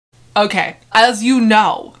Okay, as you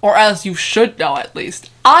know, or as you should know at least,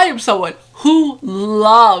 I am someone who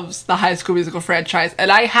loves the High School Musical franchise, and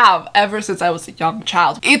I have ever since I was a young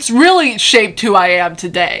child. It's really shaped who I am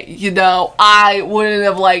today. You know, I wouldn't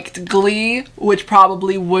have liked Glee, which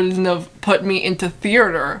probably wouldn't have put me into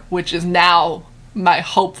theater, which is now my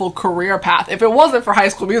hopeful career path, if it wasn't for High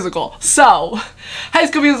School Musical. So, High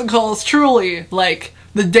School Musical is truly, like,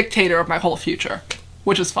 the dictator of my whole future,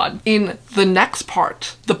 which is fun. In the next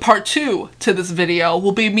part, the part 2 to this video,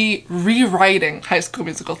 will be me rewriting High School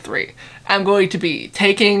Musical 3. I'm going to be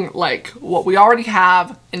taking, like, what we already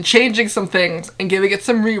have and changing some things and giving it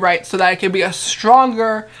some rewrites so that it can be a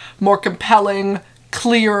stronger, more compelling,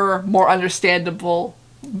 clearer, more understandable,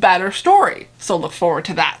 better story. So look forward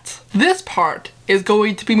to that. This part is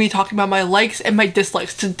going to be me talking about my likes and my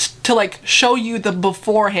dislikes to like show you the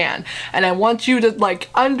beforehand, and I want you to like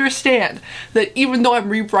understand that even though I'm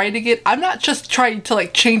rewriting it, I'm not just trying to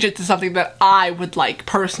like change it to something that I would like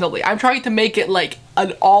personally. I'm trying to make it like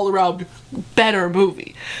an all-around better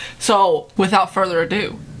movie. So without further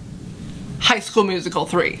ado, High School Musical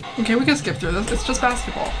 3. Okay, we can skip through this. It's just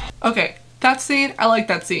basketball. Okay. That scene, I like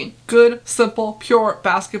that scene. Good, simple, pure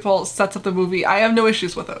basketball sets up the movie. I have no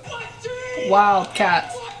issues with it.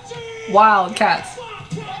 Wildcats. Wildcats.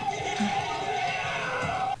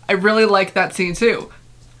 I really like that scene too,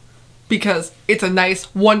 because it's a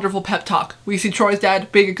nice, wonderful pep talk. We see Troy's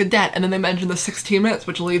dad being a good dad, and then they mention the 16 minutes,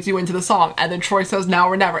 which leads you into the song, and then Troy says now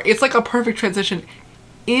or never. It's like a perfect transition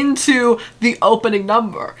into the opening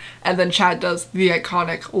number, and then Chad does the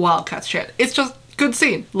iconic Wildcats chant. It's just good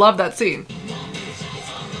scene. Love that scene.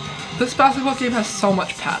 This basketball game has so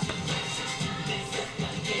much pep.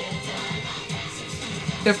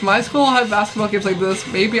 If my school had basketball games like this,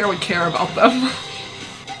 maybe I would care about them.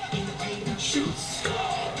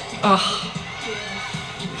 Ugh.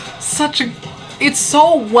 It's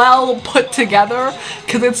so well put together,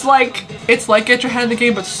 because it's like Get Your Head in the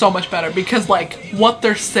Game, but so much better, because like what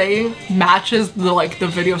they're saying matches the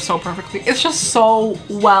video so perfectly. It's just so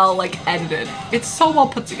well like edited. It's so well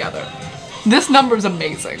put together. This number is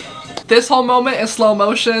amazing. This whole moment is slow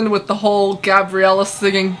motion with the whole Gabriella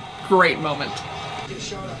singing. Great moment.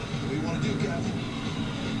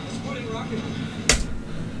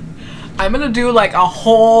 I'm gonna do like a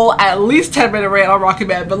whole at least 10-minute rant on Rocket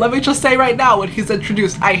Man, but let me just say right now, when he's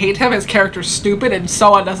introduced, I hate him. His character's stupid and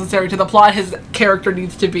so unnecessary to the plot. His character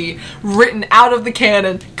needs to be written out of the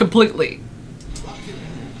canon completely.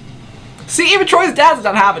 See, even Troy's dad's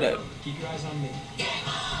not having it.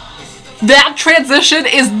 That transition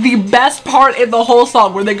is the best part in the whole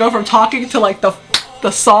song, where they go from talking to like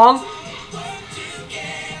the song.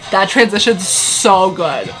 That transition's so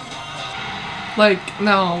good. Like,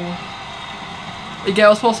 no. Again, it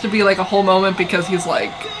was supposed to be like a whole moment because he's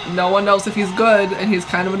like, no one knows if he's good and he's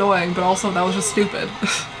kind of annoying, but also that was just stupid.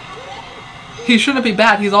 He shouldn't be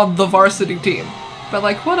bad, he's on the varsity team. But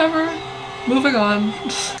like, whatever. Moving on.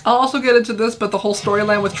 I'll also get into this, but the whole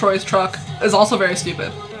storyline with Troy's truck is also very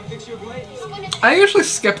stupid. I usually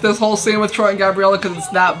skip this whole scene with Troy and Gabriella because it's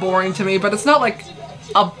that boring to me, but it's not like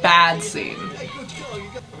a bad scene.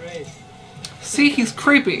 See, he's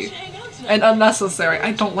creepy and unnecessary.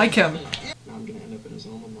 I don't like him.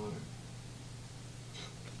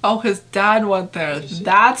 Oh, his dad went there.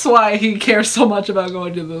 That's why he cares so much about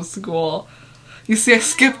going to this school. You see, I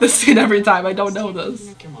skip this scene every time. I don't know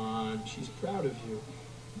this. Come on, she's proud of you.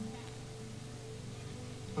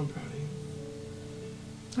 I'm proud of you.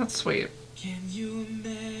 That's sweet. Can you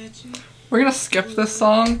imagine? We're gonna skip this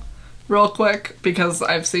song real quick because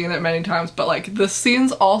I've seen it many times, but like the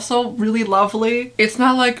scene's also really lovely. It's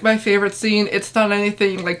not like my favorite scene, it's not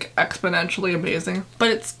anything like exponentially amazing, but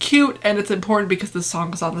it's cute and it's important because the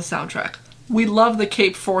song is on the soundtrack. We love the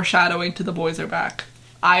cape foreshadowing to The Boys Are Back.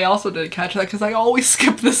 I also didn't catch that because I always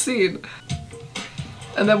skip the scene.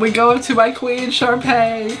 And then we go to my queen,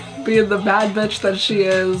 Sharpay, being the bad bitch that she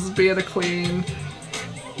is, being a queen.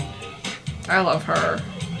 I love her.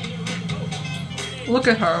 Look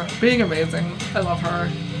at her, being amazing. I love her.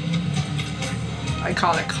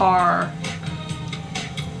 Iconic car.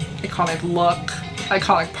 Iconic look.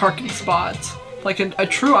 Iconic parking spot. Like a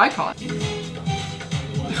true icon.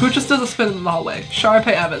 Who just does a spin in the hallway?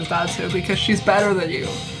 Sharpay Evans, bad too, because she's better than you.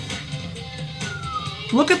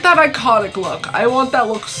 Look at that iconic look. I want that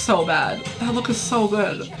look so bad. That look is so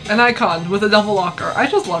good. An icon with a double locker. I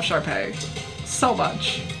just love Sharpay so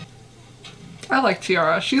much. I like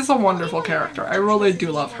Tiara. She's a wonderful character. I really do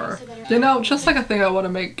love her. You know, just like a thing I want to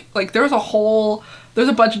make, like there's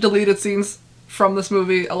a bunch of deleted scenes from this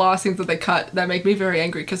movie, a lot of scenes that they cut that make me very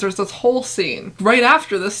angry, because there's this whole scene right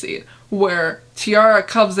after this scene where Tiara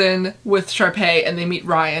comes in with Sharpay and they meet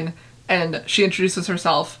Ryan, and she introduces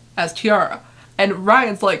herself as Tiara. And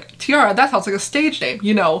Ryan's like, Tiara, that sounds like a stage name,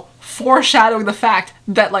 you know, foreshadowing the fact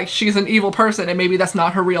that, like, she's an evil person and maybe that's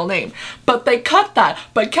not her real name. But they cut that,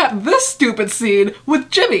 but kept this stupid scene with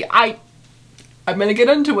Jimmy. I'm gonna get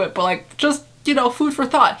into it, but, like, just, you know, food for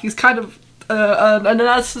thought. He's kind of an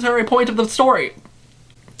unnecessary point of the story.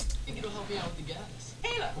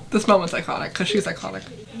 This moment's iconic, because she's iconic.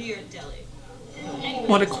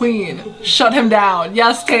 What a queen. Shut him down.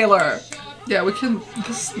 Yes, Taylor. Yeah, we can,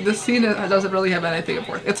 this scene doesn't really have anything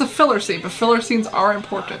important. It's a filler scene, but filler scenes are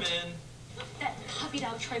important.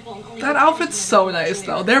 That outfit's so nice,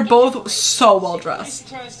 though. They're both so well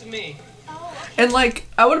dressed. And, like,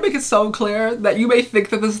 I want to make it so clear that you may think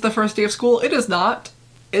that this is the first day of school. It is not.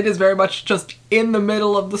 It is very much just in the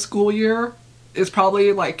middle of the school year. It's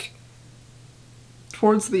probably, like,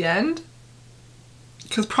 towards the end.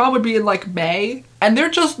 Because probably in, like, May. And they're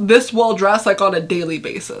just this well dressed, like, on a daily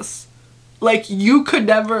basis. Like, you could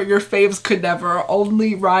never, your faves could never,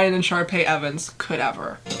 only Ryan and Sharpay Evans could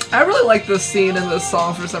ever. I really like this scene in this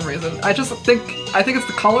song for some reason. I think it's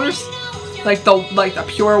the colors. Like the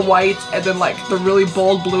pure white and then like the really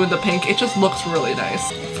bold blue and the pink. It just looks really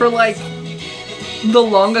nice. For like the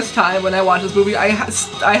longest time when I watched this movie, I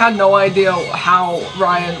had no idea how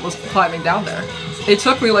Ryan was climbing down there. It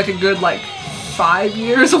took me like a good like 5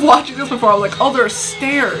 years of watching this before I was like, oh, there's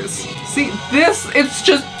stairs. See, this,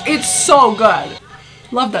 it's so good.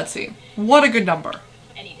 Love that scene. What a good number.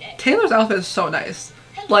 Taylor's outfit is so nice.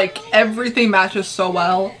 Like, everything matches so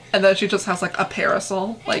well, and then she just has like a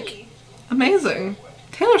parasol. Like, amazing.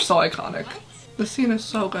 Taylor's so iconic. This scene is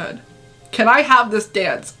so good. Can I have this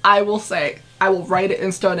dance? I will say, I will write it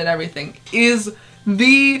in stone and everything. Is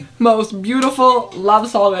the most beautiful love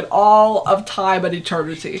song in all of time and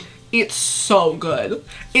eternity. It's so good.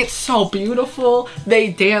 It's so beautiful. They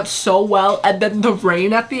dance so well, and then the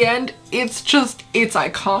rain at the end, it's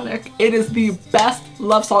iconic. It is the best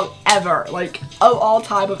love song ever, like, of all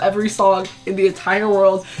time, of every song in the entire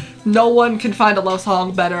world. No one can find a love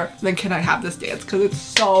song better than Can I Have This Dance, because it's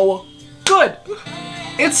so good.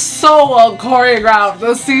 It's so well choreographed.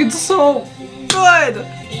 The scene's so good.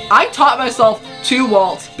 I taught myself to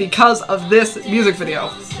waltz because of this music video.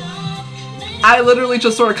 I literally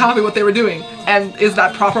just sort of copied what they were doing. And is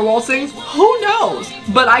that proper waltzing? Who knows?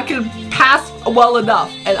 But I can pass well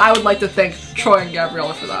enough, and I would like to thank Troy and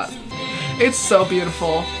Gabriella for that. It's so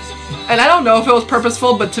beautiful. And I don't know if it was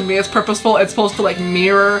purposeful, but to me it's purposeful. It's supposed to like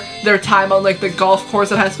mirror their time on like the golf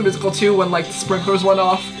course at High School Musical 2 when like the sprinklers went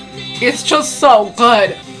off. It's just so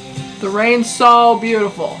good. The rain's so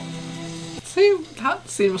beautiful. See, that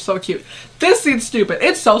scene was so cute. This scene's stupid.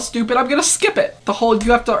 It's so stupid, I'm gonna skip it. The whole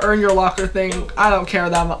you have to earn your locker thing, I don't care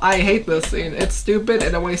that much. I hate this scene. It's stupid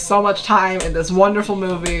and it wastes so much time in this wonderful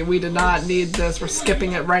movie. We did not need this. We're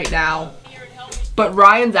skipping it right now. But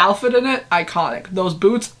Ryan's outfit in it, iconic. Those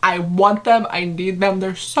boots, I want them. I need them.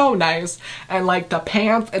 They're so nice. And like the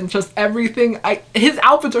pants and just everything. His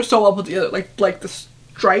outfits are so well put together. Like the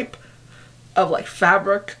stripe of like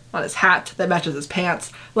fabric on his hat that matches his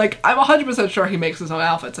pants. Like, I'm 100% sure he makes his own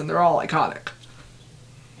outfits and they're all iconic.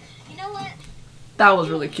 You know what? That was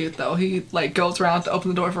really cute though. He like goes around to open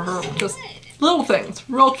the door for her. Just little things.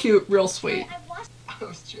 Real cute, real sweet. I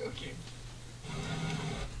was joking.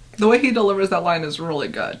 The way he delivers that line is really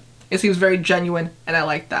good. It seems very genuine and I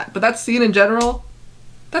like that. But that scene in general,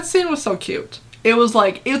 that scene was so cute. It was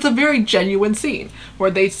like, it's a very genuine scene where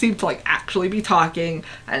they seem to like actually be talking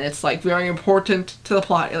and it's like very important to the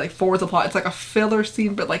plot. It like forwards the plot. It's like a filler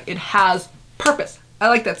scene, but like it has purpose. I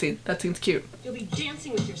like that scene. That scene's cute. You'll be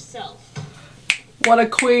dancing with yourself. What a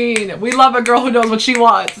queen. We love a girl who knows what she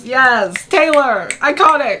wants. Yes, Taylor,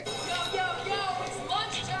 iconic.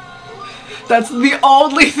 That's the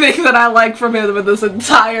only thing that I like from him in this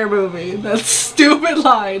entire movie. That stupid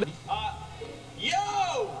line.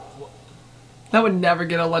 That would never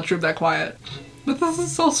get a lunchroom that quiet. But this is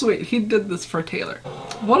so sweet. He did this for Taylor.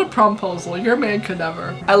 What a proposal. Your man could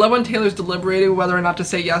never. I love when Taylor's deliberating whether or not to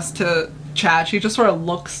say yes to Chad. She just sort of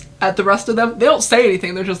looks at the rest of them. They don't say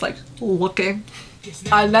anything. They're just like looking.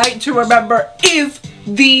 A Night to Remember is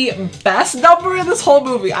the best number in this whole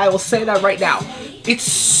movie. I will say that right now. It's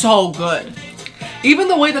so good. Even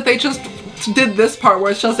the way that they just did this part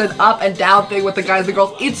where it's just an up and down thing with the guys and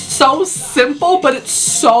girls. It's so simple, but it's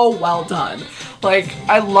so well done. Like,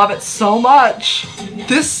 I love it so much.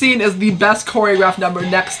 This scene is the best choreographed number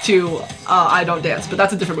next to I Don't Dance, but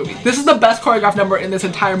that's a different movie. This is the best choreographed number in this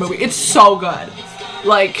entire movie. It's so good.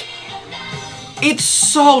 Like, It's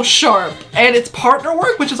so sharp, and it's partner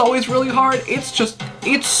work, which is always really hard.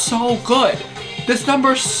 It's so good. This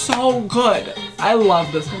number's so good. I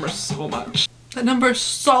love this number so much. That number's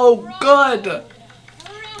so good.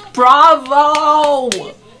 Bravo!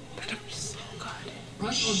 That number's so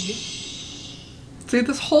good. See,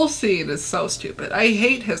 this whole scene is so stupid. I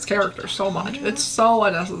hate his character so much. It's so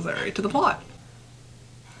unnecessary to the plot.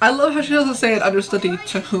 I love how she doesn't say an understudy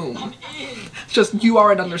to whom. It's just, you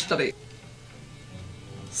are an understudy.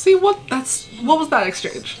 See, what was that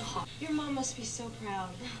exchange? Your mom must be so proud.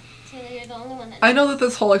 Taylor, you're the only one that I know that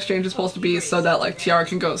this whole exchange is supposed to be so that like Tiara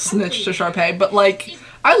can go snitch to Sharpay, but like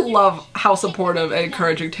I love how supportive and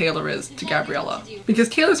encouraging Taylor is to Gabriella. Because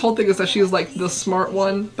Taylor's whole thing is that she's like the smart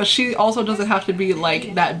one, but she also doesn't have to be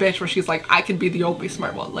like that bitch where she's like, I can be the only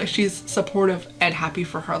smart one. Like she's supportive and happy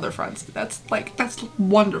for her other friends. That's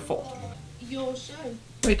wonderful.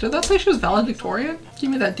 Wait, did that say she was valedictorian? Give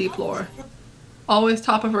me that deep lore. Always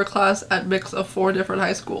top of her class at mix of 4 different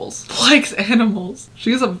high schools. Likes animals.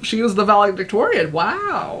 She was the valedictorian.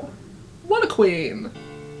 Wow. What a queen.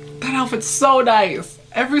 That outfit's so nice.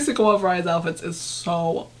 Every single one of Ryan's outfits is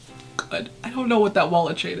so good. I don't know what that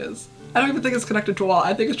wallet chain is. I don't even think it's connected to a wallet.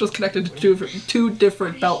 I think it's just connected to two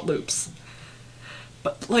different belt loops.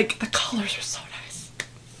 But like the colors are so nice.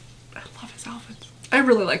 I love his outfits. I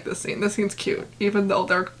really like this scene. This scene's cute, even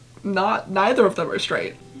though neither of them are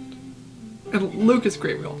straight. And Luke is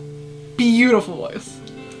great real. Beautiful voice.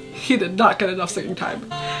 He did not get enough singing time.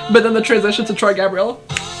 But then the transition to Troy Gabriella.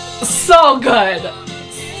 So good!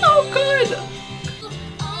 So good!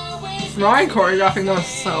 Ryan choreographing those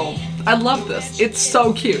so... I love this. It's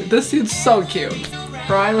so cute. This scene's so cute.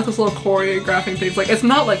 Ryan with his little choreographing things. Like, it's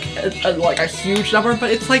not like a huge number,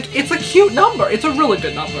 but it's like, it's a cute number. It's a really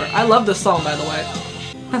good number. I love this song, by the way.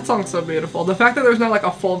 That song's so beautiful. The fact that there's not like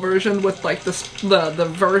a full version with like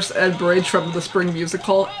the verse and bridge from the Spring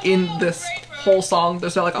Musical in this whole song,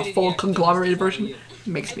 there's not like a full conglomerated version,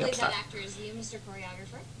 makes me upset.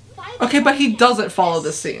 Okay, but he doesn't follow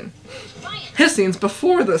this scene. His scene's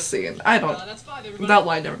before this scene. I don't... That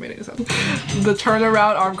line never made any sense. The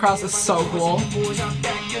turnaround arm cross is so cool.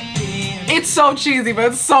 It's so cheesy,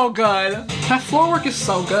 but it's so good. That floor work is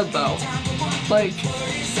so good though. Like...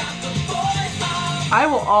 I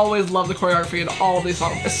will always love the choreography in all of these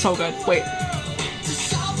songs. It's so good. Wait.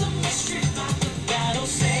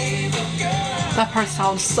 That part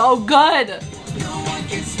sounds so good!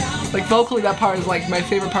 Like, vocally that part is like my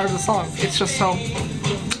favorite part of the song. It's just so...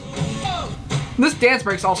 This dance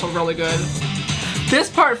break's also really good. This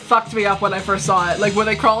part fucked me up when I first saw it. Like, when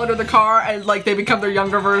they crawl under the car and like they become their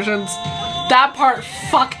younger versions. That part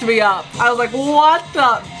fucked me up. I was like, what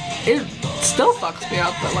the... It still fucks me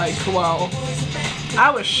up, but like, whoa. I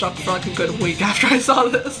was shook for like a good week after I saw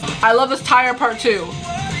this. I love this tire part too,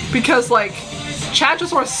 because like Chad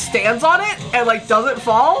just sort of stands on it and like doesn't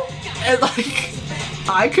fall, and like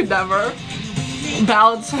I could never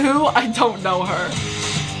balance who? I don't know her.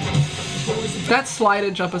 That slide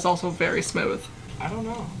and jump is also very smooth. I don't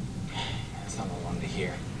know. That's not what I wanted to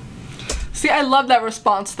hear. See, I love that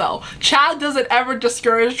response though. Chad doesn't ever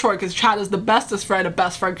discourage Troy because Chad is the bestest friend a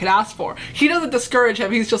best friend could ask for. He doesn't discourage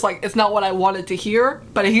him, he's just like, it's not what I wanted to hear,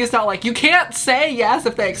 but he's not like, you can't say yes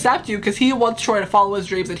if they accept you, because he wants Troy to follow his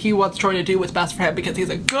dreams and he wants Troy to do what's best for him because he's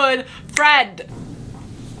a good friend.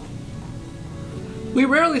 We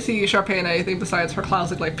rarely see Sharpay in anything besides her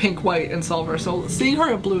classic like pink, white, and silver, so seeing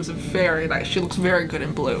her in blue is very nice. She looks very good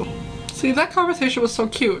in blue. See, that conversation was so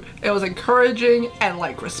cute. It was encouraging and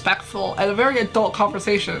like respectful and a very adult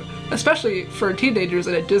conversation, especially for teenagers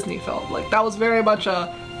in a Disney film. Like that was very much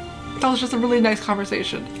that was just a really nice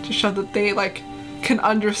conversation to show that they like can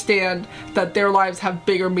understand that their lives have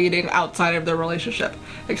bigger meaning outside of their relationship.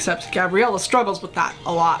 Except Gabriella struggles with that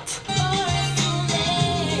a lot.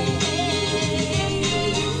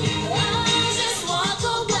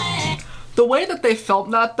 The way that they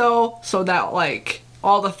filmed that though, so that like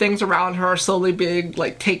all the things around her are slowly being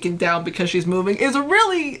like taken down because she's moving, is a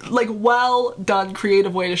really like well done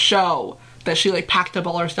creative way to show that she like packed up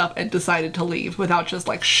all her stuff and decided to leave without just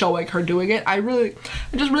like showing her doing it. I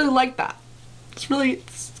just really like that.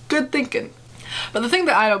 It's good thinking. But the thing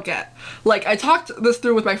that I don't get, like I talked this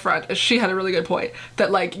through with my friend and she had a really good point, that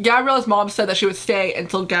like Gabriella's mom said that she would stay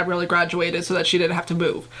until Gabriella graduated so that she didn't have to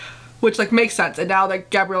move, which like makes sense. And now that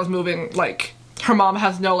Gabriella's moving, like her mom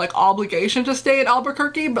has no like obligation to stay in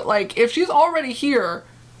Albuquerque, but like if she's already here,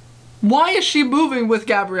 why is she moving with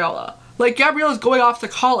Gabriella? Like Gabriella's going off to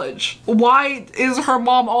college. Why is her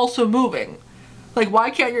mom also moving? Like why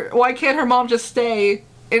can't her mom just stay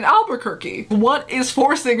in Albuquerque? What is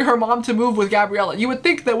forcing her mom to move with Gabriella? You would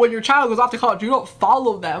think that when your child goes off to college, you don't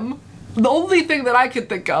follow them. The only thing that I could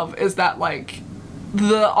think of is that, like,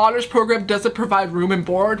 the honors program doesn't provide room and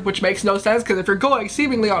board, which makes no sense because if you're going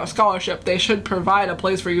seemingly on a scholarship, they should provide a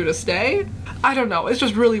place for you to stay. I don't know, it's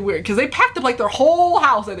just really weird because they packed up like their whole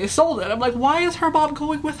house and they sold it. I'm like, why is her mom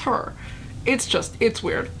going with her? It's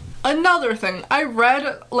weird. Another thing, I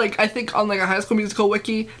read, like, I think on like a High School Musical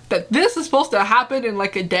wiki that this is supposed to happen in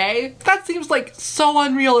like a day. That seems like so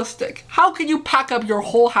unrealistic. How can you pack up your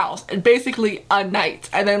whole house in basically a night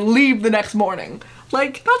and then leave the next morning?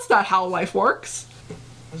 Like, that's not how life works.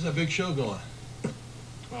 How's that big show going?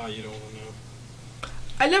 Oh, you don't want to know.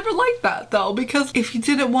 I never liked that though, because if he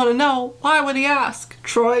didn't want to know, why would he ask?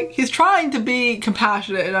 Troy, he's trying to be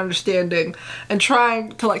compassionate and understanding and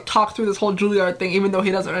trying to like talk through this whole Juilliard thing even though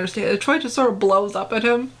he doesn't understand it. Troy just sort of blows up at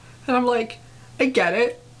him and I'm like, I get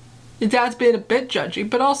it. Your dad's being a bit judgy,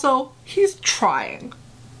 but also he's trying.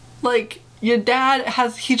 Like, your dad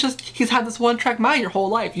has, he's had this one-track mind your whole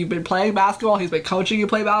life. You've been playing basketball, he's been coaching you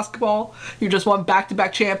play basketball, you just won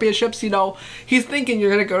back-to-back championships, you know, he's thinking you're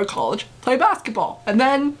gonna go to college, play basketball. And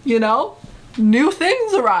then, you know, new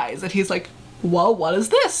things arise and he's like, well, what is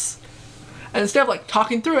this? And instead of like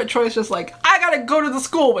talking through it, Troy's just like, I gotta go to the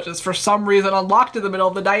school, which is for some reason unlocked in the middle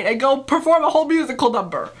of the night, and go perform a whole musical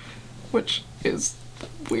number. Which is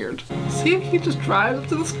weird. See, he just drives up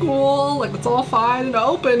to the school, like it's all fine and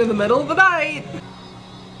open in the middle of the night.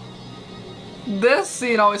 This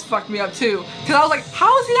scene always fucked me up too, because I was like,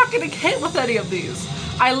 how is he not getting hit with any of these?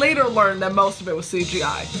 I later learned that most of it was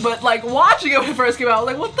CGI, but like watching it when it first came out, I was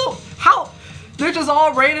like, what the, how? They're just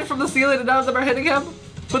all rated from the ceiling and none of them are hitting him?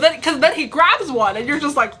 But then, because then he grabs one and you're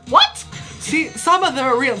just like, what? See, some of them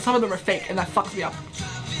are real and some of them are fake, and that fucks me up.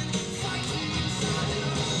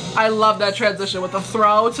 I love that transition with the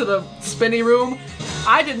throw to the spinny room.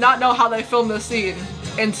 I did not know how they filmed this scene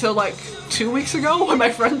until like 2 weeks ago when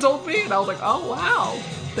my friend told me, and I was like, oh wow.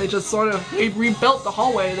 They just sort of, they rebuilt the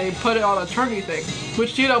hallway, they put it on a turny thing,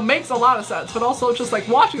 which, you know, makes a lot of sense, but also just like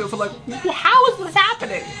watching this, I'm like, how is this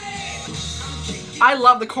happening? I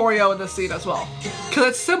love the choreo in this scene as well, because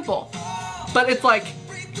it's simple, but it's like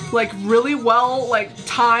really well like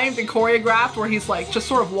timed and choreographed where he's like just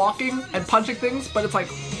sort of walking and punching things, but it's like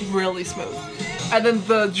really smooth. And then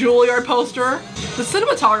the Juilliard poster, the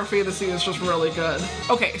cinematography of the scene is just really good.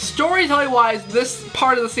 Okay, storytelling wise, this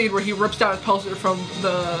part of the scene where he rips down his poster from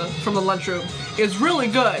the lunchroom is really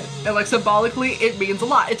good, and like symbolically it means a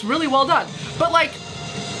lot. It's really well done. But like,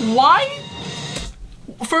 why?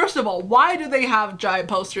 First of all, why do they have giant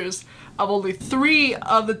posters of only 3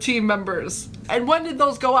 of the team members? And when did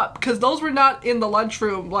those go up? Because those were not in the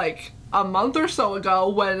lunchroom like a month or so ago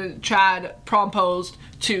when Chad proposed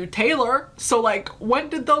to Taylor. So like, when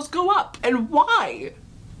did those go up? And why?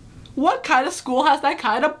 What kind of school has that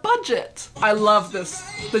kind of budget? I love this.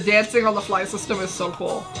 The dancing on the fly system is so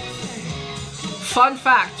cool. Fun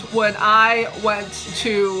fact, when I went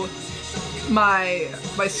to my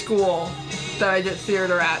school that I did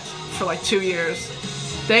theater at for like 2 years,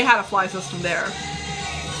 they had a fly system there.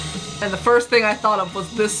 And the first thing I thought of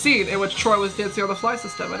was this scene in which Troy was dancing on the fly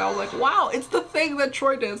system, and I was like, wow, it's the thing that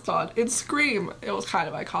Troy danced on in Scream. It was kind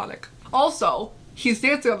of iconic. Also, he's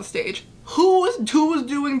dancing on the stage. Who was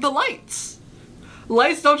doing the lights?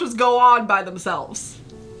 Lights don't just go on by themselves.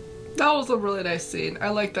 That was a really nice scene. I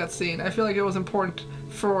like that scene. I feel like it was important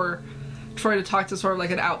for Troy to talk to sort of like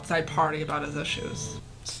an outside party about his issues.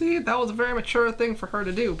 See, that was a very mature thing for her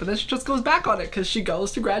to do, but then she just goes back on it because she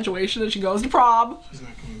goes to graduation and she goes to prom.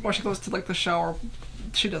 Or she goes to like the show, or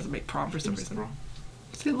she doesn't make prom for some reason. Prom.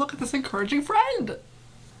 See, look at this encouraging friend.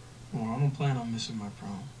 Well, I don't plan on missing my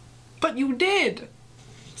prom. But you did.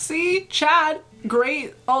 See, Chad,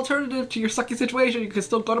 great alternative to your sucky situation. You can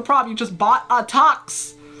still go to prom. You just bought a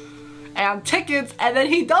tux and tickets, and then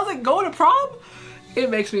he doesn't go to prom? It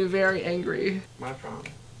makes me very angry. My prom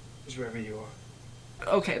is wherever you are.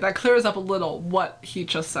 Okay, that clears up a little what he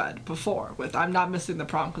just said before with I'm not missing the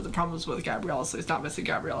prom because the prom was with Gabriella, so he's not missing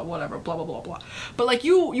Gabriella, whatever, blah, blah, blah, blah. But like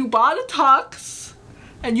you bought a tux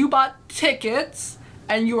and you bought tickets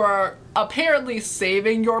and you are apparently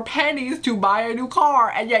saving your pennies to buy a new car,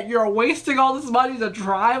 and yet you're wasting all this money to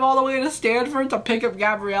drive all the way to Stanford to pick up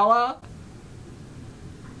Gabriella.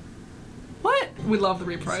 What? We love the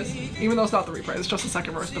reprise. Even though it's not the reprise, it's just the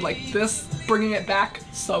second verse, but like this, bringing it back,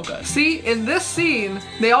 so good. See, in this scene,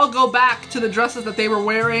 they all go back to the dresses that they were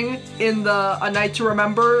wearing in the A Night to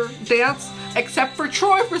Remember dance, except for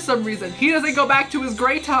Troy for some reason. He doesn't go back to his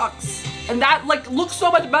gray tux. And that like looks so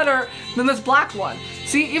much better than this black one.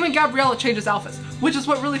 See, even Gabriella changes outfits, which is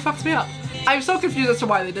what really fucks me up. I'm so confused as to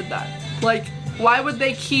why they did that. Like, why would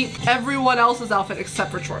they keep everyone else's outfit except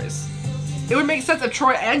for Troy's? It would make sense if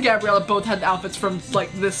Troy and Gabriella both had the outfits from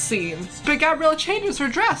like this scene. But Gabriella changes her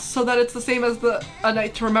dress so that it's the same as the A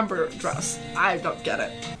Night to Remember dress. I don't get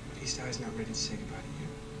it. East High's not ready to say goodbye to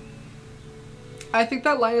you. I think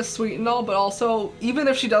that line is sweet and all, but also, even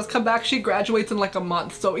if she does come back, she graduates in like a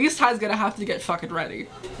month, so East High's gonna have to get fucking ready.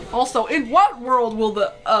 Also, in what world will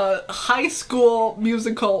the high school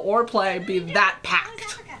musical or play be that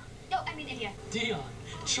packed? No, I mean India. Dion,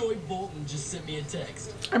 Troy Bolton just sent me a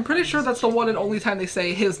text. I'm pretty sure that's the one and only time they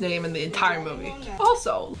say his name in the entire movie.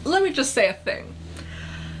 Also, let me just say a thing.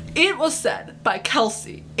 It was said by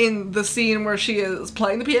Kelsey in the scene where she is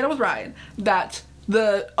playing the piano with Ryan that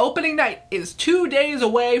the opening night is 2 days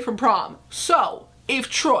away from prom. So, if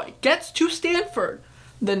Troy gets to Stanford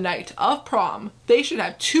the night of prom, they should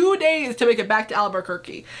have 2 days to make it back to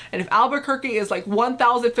Albuquerque. And if Albuquerque is like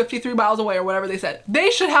 1,053 miles away or whatever they said,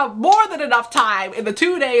 they should have more than enough time in the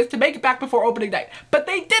 2 days to make it back before opening night. But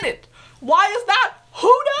they didn't. Why is that?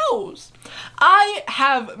 Who knows? I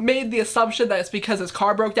have made the assumption that it's because his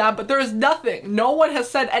car broke down, but there is nothing. No one has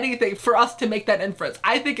said anything for us to make that inference.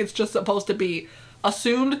 I think it's just supposed to be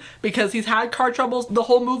assumed because he's had car troubles the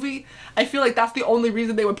whole movie. I feel like that's the only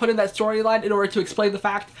reason they would put in that storyline in order to explain the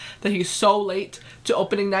fact that he's so late to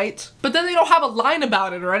opening night. But then they don't have a line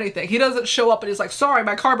about it or anything. He doesn't show up and he's like, sorry,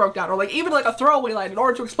 my car broke down, or like even like a throwaway line in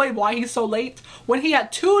order to explain why he's so late when he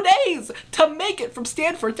had 2 days to make it from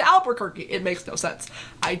Stanford to Albuquerque. It makes no sense.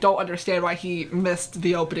 I don't understand why he missed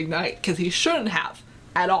the opening night, because he shouldn't have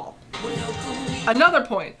at all. Another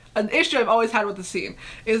point, an issue I've always had with the scene,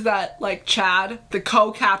 is that like Chad, the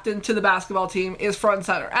co-captain to the basketball team, is front and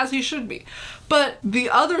center, as he should be. But the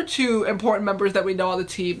other two important members that we know on the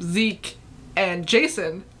team, Zeke and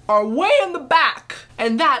Jason, are way in the back.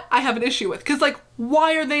 And that I have an issue with, because like,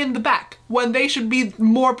 why are they in the back when they should be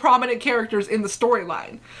more prominent characters in the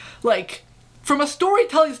storyline? Like, from a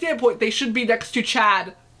storytelling standpoint, they should be next to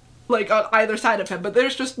Chad, like on either side of him, but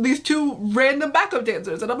there's just these two random backup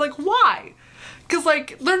dancers, and I'm like, why? Because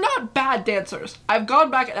like, they're not bad dancers. I've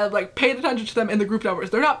gone back and I've like paid attention to them in the group numbers.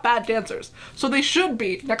 They're not bad dancers. So they should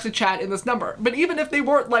be next to Chad in this number. But even if they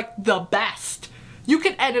weren't like the best, you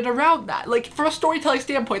can edit around that. Like, from a storytelling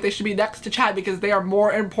standpoint, they should be next to Chad because they are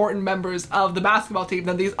more important members of the basketball team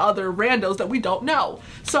than these other randos that we don't know.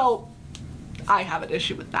 So I have an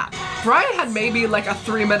issue with that. Brian had maybe like a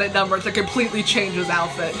 3-minute number to completely change his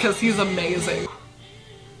outfit because he's amazing.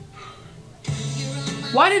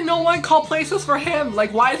 Why did no one call places for him?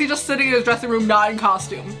 Like, why is he just sitting in his dressing room not in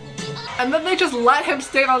costume? And then they just let him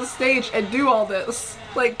stay on stage and do all this.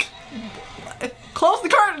 Like, close the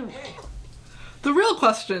curtain! The real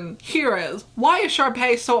question here is, why is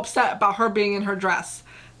Sharpay so upset about her being in her dress?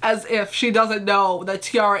 As if she doesn't know that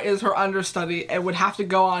Tiara is her understudy and would have to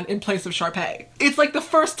go on in place of Sharpay. It's like the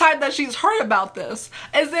first time that she's heard about this,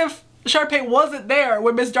 as if Sharpay wasn't there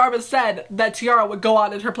when Miss Jarvis said that Tiara would go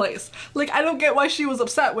on in her place. Like, I don't get why she was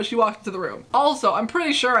upset when she walked into the room. Also, I'm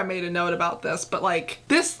pretty sure I made a note about this, but like,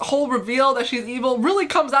 this whole reveal that she's evil really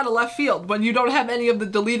comes out of left field when you don't have any of the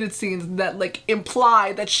deleted scenes that like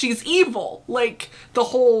imply that she's evil. Like, the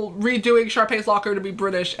whole redoing Sharpay's locker to be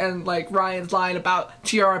British and like Ryan's line about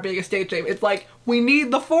Tiara being a stage name. It's like, we need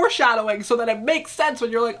the foreshadowing so that it makes sense when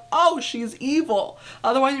you're like, oh, she's evil.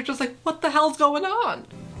 Otherwise you're just like, what the hell's going on?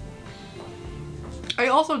 I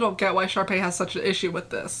also don't get why Sharpay has such an issue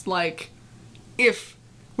with this. Like, if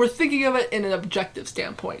we're thinking of it in an objective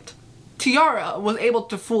standpoint, Tiara was able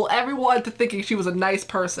to fool everyone into thinking she was a nice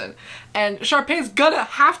person, and Sharpay's gonna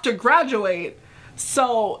have to graduate,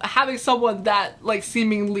 so having someone that, like,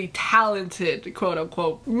 seemingly talented,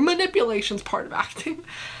 quote-unquote, manipulation's part of acting,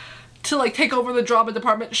 to, like, take over the drama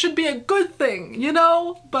department should be a good thing, you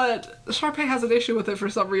know? But Sharpay has an issue with it for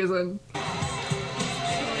some reason.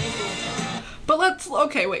 But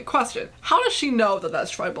okay, wait, question. How does she know that that's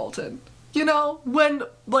Troy Bolton? You know, when,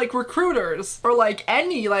 like, recruiters or, like,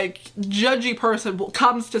 any, like, judgy person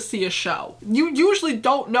comes to see a show, you usually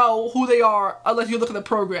don't know who they are unless you look at the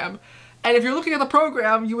program. And if you're looking at the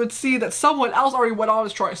program, you would see that someone else already went on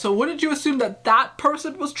as Troy. So wouldn't you assume that that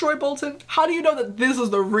person was Troy Bolton? How do you know that this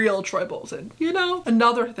is the real Troy Bolton? You know?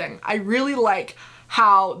 Another thing, I really like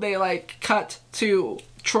how they, like, cut to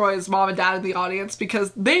Troy's mom and dad in the audience,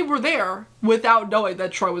 because they were there without knowing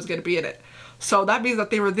that Troy was going to be in it. So that means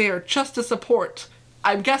that they were there just to support,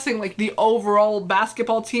 I'm guessing, like, the overall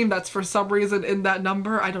basketball team that's for some reason in that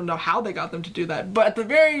number. I don't know how they got them to do that, but at the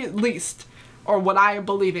very least, or what I am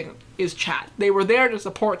believing, is Chad. They were there to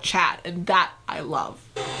support Chad, and that I love.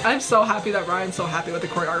 I'm so happy that Ryan's so happy with the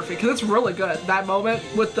choreography, because it's really good. That moment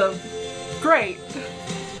with the... Great.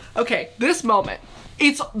 Okay, this moment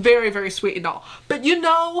It's very, very sweet and all. But you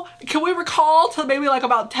know, can we recall to maybe like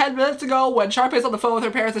about 10 minutes ago when Sharpay's on the phone with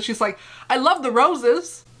her parents and she's like, I love the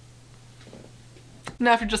roses.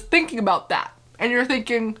 Now if you're just thinking about that and you're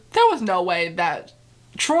thinking, there was no way that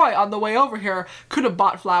Troy on the way over here could have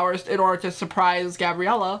bought flowers in order to surprise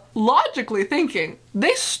Gabriella. Logically thinking,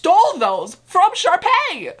 they stole those from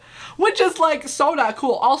Sharpay, which is like so not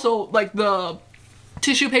cool. Also, like the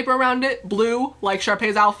tissue paper around it, blue, like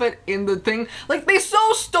Sharpay's outfit in the thing. Like they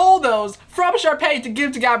so stole those from Sharpay to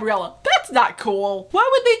give to Gabriella. That's not cool. Why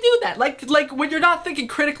would they do that? Like when you're not thinking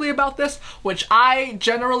critically about this, which I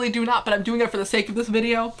generally do not, but I'm doing it for the sake of this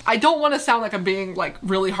video. I don't want to sound like I'm being like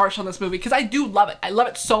really harsh on this movie because I do love it. I love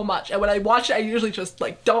it so much. And when I watch it, I usually just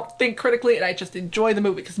like don't think critically and I just enjoy the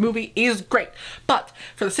movie because the movie is great. But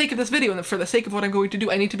for the sake of this video and for the sake of what I'm going to do,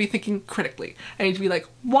 I need to be thinking critically. I need to be like,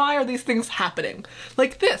 why are these things happening?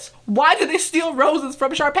 Like this. Why did they steal roses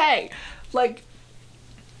from Sharpay? Like,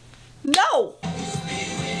 no!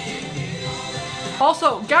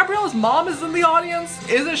 Also, Gabriella's mom is in the audience.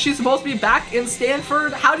 Isn't she supposed to be back in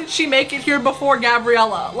Stanford? How did she make it here before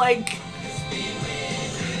Gabriella? Like,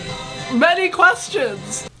 many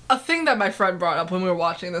questions. A thing that my friend brought up when we were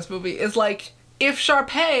watching this movie is like, if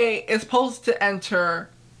Sharpay is supposed to enter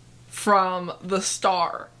from the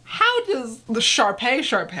star, how does the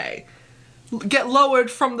Sharpay get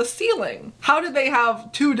lowered from the ceiling? How did they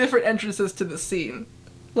have two different entrances to the scene?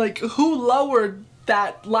 Like, who lowered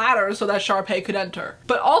that ladder so that Sharpay could enter?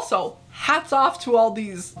 But also, hats off to all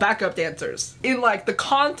these backup dancers. In like the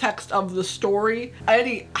context of the story,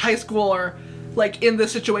 any high schooler like in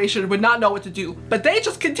this situation would not know what to do, but they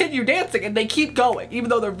just continue dancing and they keep going even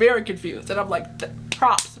though they're very confused. And I'm like,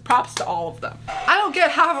 props to all of them. I don't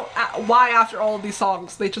get why after all of these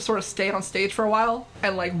songs they just sort of stay on stage for a while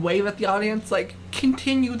and like wave at the audience, like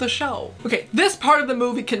continue the show. Okay, this part of the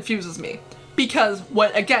movie confuses me because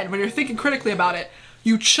when you're thinking critically about it,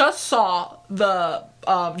 you just saw the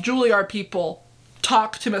Juilliard people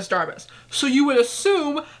talk to Miss Darbus, so you would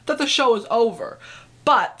assume that the show is over.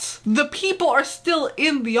 But the people are still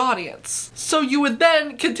in the audience. So you would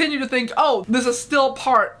then continue to think, oh, this is still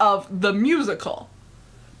part of the musical.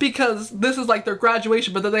 Because this is like their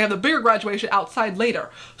graduation, but then they have the bigger graduation outside later.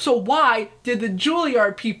 So why did the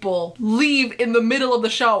Juilliard people leave in the middle of the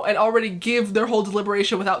show and already give their whole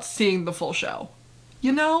deliberation without seeing the full show?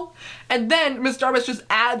 You know? And then Miss Darbus just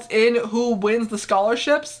adds in who wins the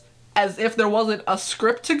scholarships as if there wasn't a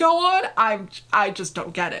script to go on. I just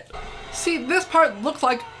don't get it. See, this part looks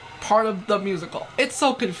like part of the musical. It's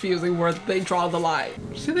so confusing where they draw the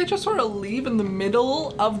line. See, they just sort of leave in the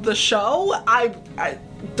middle of the show? I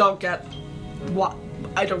don't get what.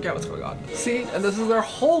 I don't get what's going on. See, and this is their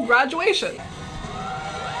whole graduation.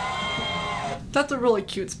 That's a really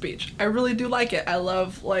cute speech. I really do like it. I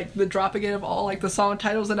love like the dropping in of all like the song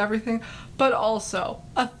titles and everything, but also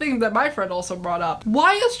a thing that my friend also brought up.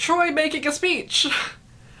 Why is Troy making a speech?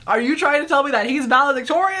 Are you trying to tell me that he's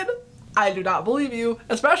valedictorian? I do not believe you,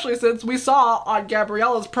 especially since we saw on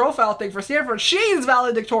Gabriella's profile thing for Stanford, she's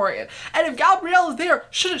valedictorian. And if Gabriella's there,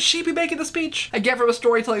 shouldn't she be making the speech? Again, from a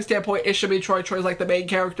storytelling standpoint, it should be Troy. Troy's like the main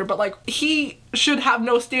character, but like he should have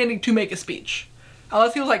no standing to make a speech.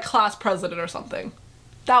 Unless he was like class president or something.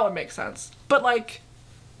 That would make sense. But like,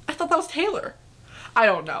 I thought that was Taylor. I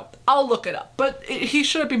don't know. I'll look it up. But he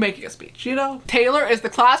shouldn't be making a speech, you know? Taylor is the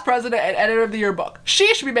class president and editor of the yearbook.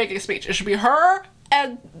 She should be making a speech. It should be her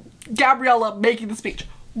and Gabriella making the speech.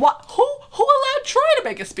 What? Who allowed Troy to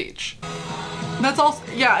make a speech? That's also,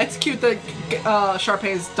 yeah, it's cute that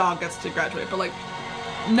Sharpay's dog gets to graduate, but like,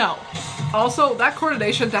 no. Also, that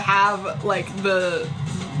coordination to have like the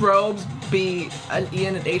robes be an E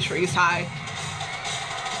and an H for East High.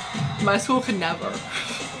 My school could never.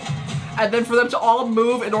 And then for them to all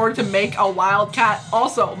move in order to make a wildcat.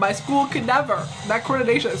 Also, my school could never. That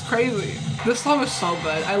coordination is crazy. This song is so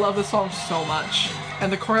good. I love this song so much.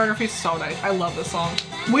 And the choreography is so nice. I love this song.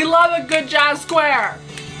 We love a good jazz square.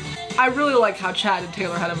 I really like how Chad and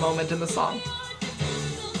Taylor had a moment in the song.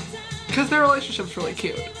 Because their relationship's really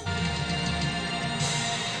cute.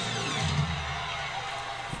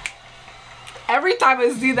 Every time I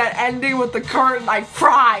see that ending with the curtain, I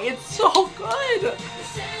cry. It's so good.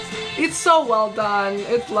 It's so well done.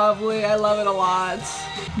 It's lovely. I love it a lot.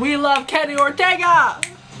 We love Kenny Ortega.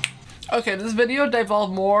 Okay, this video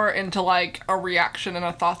devolved more into like a reaction and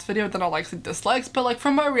a thoughts video than a likes and dislikes, but like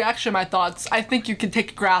from my reaction, my thoughts, I think you can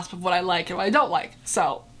take a grasp of what I like and what I don't like.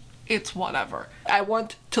 So it's whatever. I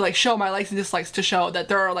want to like show my likes and dislikes to show that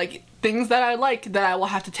there are like things that I like that I will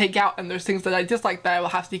have to take out, and there's things that I dislike that I will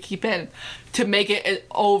have to keep in to make it an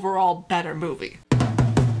overall better movie.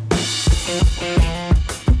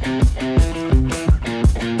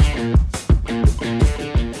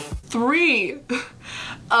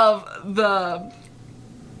 of the,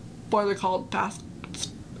 what are they called,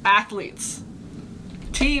 athletes,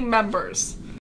 team members,